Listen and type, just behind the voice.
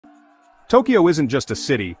Tokyo isn't just a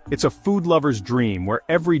city, it's a food lover's dream where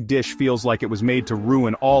every dish feels like it was made to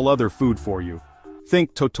ruin all other food for you.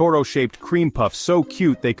 Think Totoro-shaped cream puffs so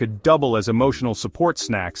cute they could double as emotional support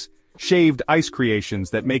snacks, shaved ice creations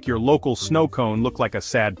that make your local snow cone look like a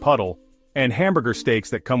sad puddle, and hamburger steaks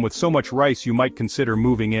that come with so much rice you might consider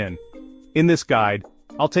moving in. In this guide,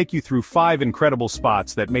 I'll take you through 5 incredible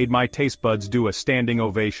spots that made my taste buds do a standing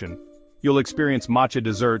ovation. You'll experience matcha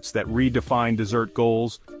desserts that redefine dessert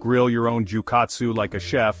goals, grill your own gyukatsu like a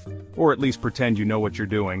chef, or at least pretend you know what you're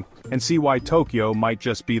doing, and see why Tokyo might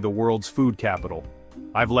just be the world's food capital.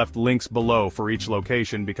 I've left links below for each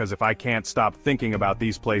location because if I can't stop thinking about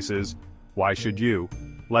these places, why should you?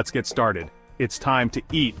 Let's get started. It's time to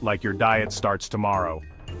eat like your diet starts tomorrow.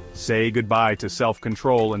 Say goodbye to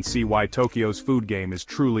self-control and see why Tokyo's food game is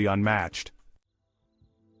truly unmatched.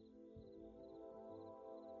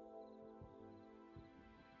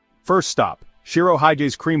 First stop,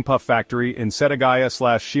 Shiro-Hige's Cream Puff Factory in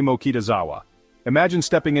Setagaya/Shimokitazawa. Imagine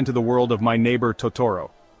stepping into the world of my neighbor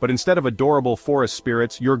Totoro, but instead of adorable forest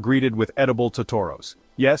spirits you're greeted with edible Totoros.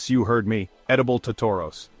 Yes, you heard me, edible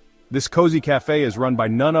Totoros. This cozy cafe is run by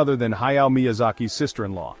none other than Hayao Miyazaki's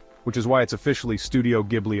sister-in-law, which is why it's officially Studio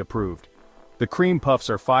Ghibli approved. The cream puffs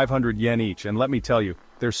are 500 yen each, and let me tell you,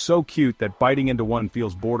 they're so cute that biting into one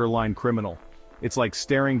feels borderline criminal. It's like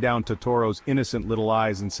staring down Totoro's innocent little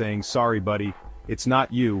eyes and saying, "Sorry buddy, it's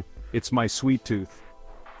not you, it's my sweet tooth."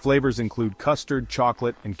 Flavors include custard,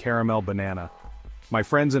 chocolate, and caramel banana. My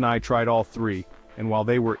friends and I tried all 3, and while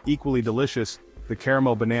they were equally delicious, the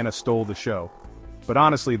caramel banana stole the show. But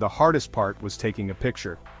honestly, the hardest part was taking a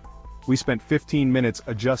picture. We spent 15 minutes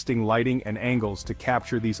adjusting lighting and angles to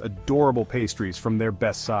capture these adorable pastries from their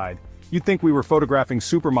best side. You'd think we were photographing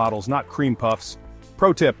supermodels, not cream puffs.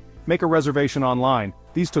 Pro tip, make a reservation online.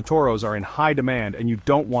 These Totoros are in high demand and you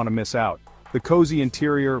don't want to miss out. The cozy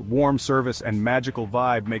interior, warm service, and magical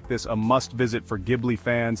vibe make this a must-visit for Ghibli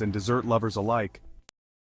fans and dessert lovers alike.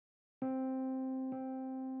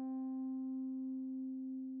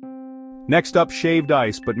 Next up, shaved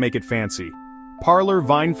ice, but make it fancy. Parlor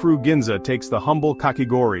Vinefru Ginza takes the humble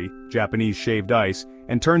kakigori, Japanese shaved ice,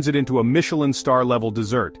 and turns it into a Michelin-star level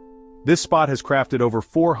dessert. This spot has crafted over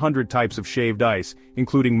 400 types of shaved ice,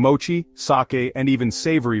 including mochi, sake, and even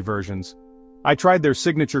savory versions. I tried their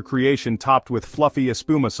signature creation topped with fluffy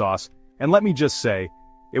espuma sauce, and let me just say,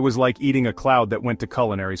 it was like eating a cloud that went to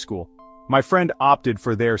culinary school. My friend opted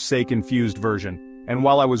for their sake-infused version, and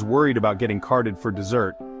while I was worried about getting carded for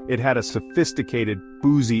dessert, it had a sophisticated,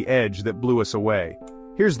 boozy edge that blew us away.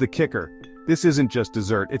 Here's the kicker. This isn't just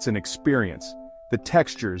dessert, it's an experience. The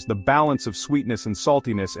textures, the balance of sweetness and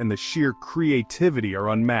saltiness, and the sheer creativity are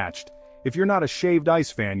unmatched. If you're not a shaved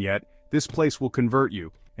ice fan yet, this place will convert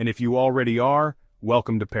you, and if you already are,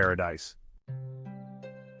 welcome to paradise.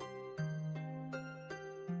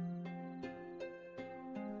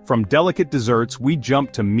 From delicate desserts, we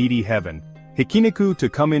jump to meaty heaven. Hikiniku to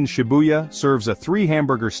come in Shibuya serves a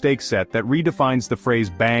 3-hamburger steak set that redefines the phrase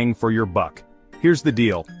bang for your buck. Here's the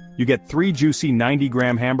deal. You get 3 juicy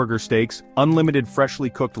 90-gram hamburger steaks, unlimited freshly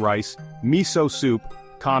cooked rice, miso soup,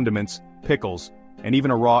 condiments, pickles, and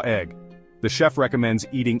even a raw egg. The chef recommends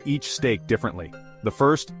eating each steak differently. The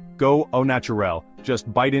first, go au naturel,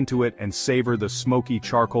 just bite into it and savor the smoky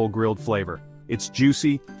charcoal grilled flavor. It's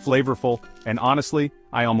juicy, flavorful, and honestly,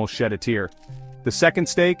 I almost shed a tear. The second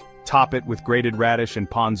steak, top it with grated radish and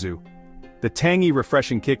ponzu. The tangy,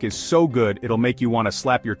 refreshing kick is so good it'll make you want to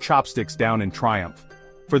slap your chopsticks down in triumph.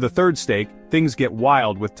 For the third steak, things get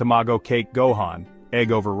wild with tamago cake gohan,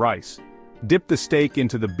 egg over rice. Dip the steak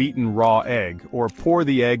into the beaten raw egg, or pour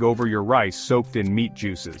the egg over your rice soaked in meat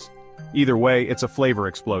juices. Either way, it's a flavor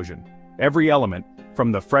explosion. Every element,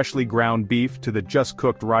 from the freshly ground beef to the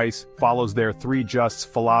just-cooked rice, follows their 3 justs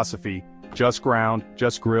philosophy: just ground,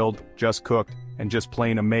 just grilled, just cooked, and just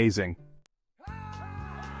plain amazing.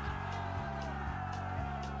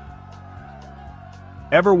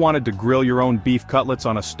 Ever wanted to grill your own beef cutlets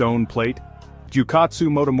on a stone plate? Gyukatsu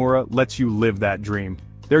Motomura lets you live that dream.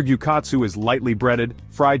 Their gyukatsu is lightly breaded,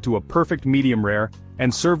 fried to a perfect medium rare,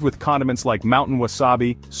 and served with condiments like mountain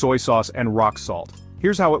wasabi, soy sauce, and rock salt.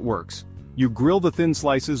 Here's how it works. You grill the thin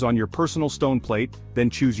slices on your personal stone plate, then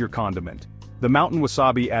choose your condiment. The mountain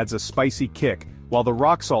wasabi adds a spicy kick, while the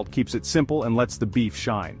rock salt keeps it simple and lets the beef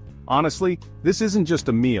shine. Honestly, this isn't just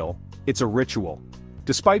a meal, it's a ritual.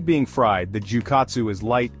 Despite being fried, the gyukatsu is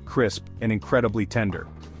light, crisp, and incredibly tender.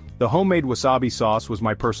 The homemade wasabi sauce was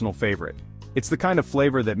my personal favorite. It's the kind of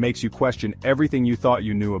flavor that makes you question everything you thought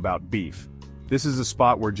you knew about beef. This is a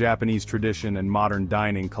spot where Japanese tradition and modern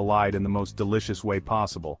dining collide in the most delicious way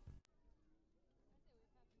possible.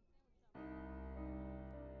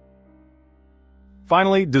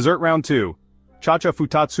 Finally, dessert round 2. Chacha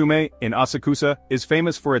Futatsume in Asakusa is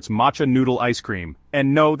famous for its matcha noodle ice cream.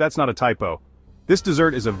 And no, that's not a typo. This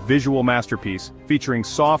dessert is a visual masterpiece, featuring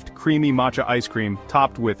soft, creamy matcha ice cream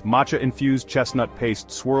topped with matcha-infused chestnut paste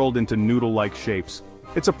swirled into noodle-like shapes.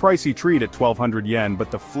 It's a pricey treat at 1,200 yen,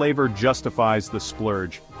 but the flavor justifies the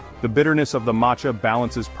splurge. The bitterness of the matcha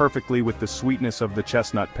balances perfectly with the sweetness of the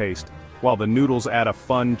chestnut paste, while the noodles add a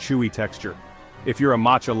fun, chewy texture. If you're a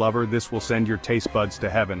matcha lover, this will send your taste buds to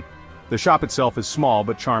heaven. The shop itself is small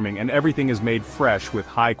but charming, and everything is made fresh with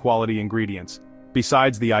high-quality ingredients.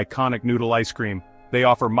 Besides the iconic noodle ice cream, they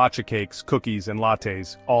offer matcha cakes, cookies, and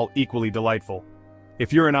lattes, all equally delightful.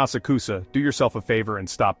 If you're in Asakusa, do yourself a favor and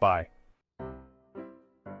stop by.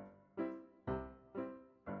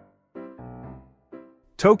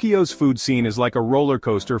 Tokyo's food scene is like a roller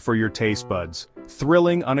coaster for your taste buds.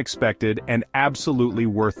 Thrilling, unexpected, and absolutely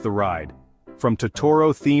worth the ride. From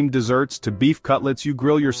Totoro-themed desserts to beef cutlets you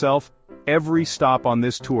grill yourself, every stop on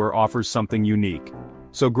this tour offers something unique.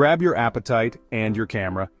 So grab your appetite and your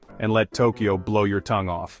camera, and let Tokyo blow your tongue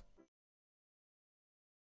off.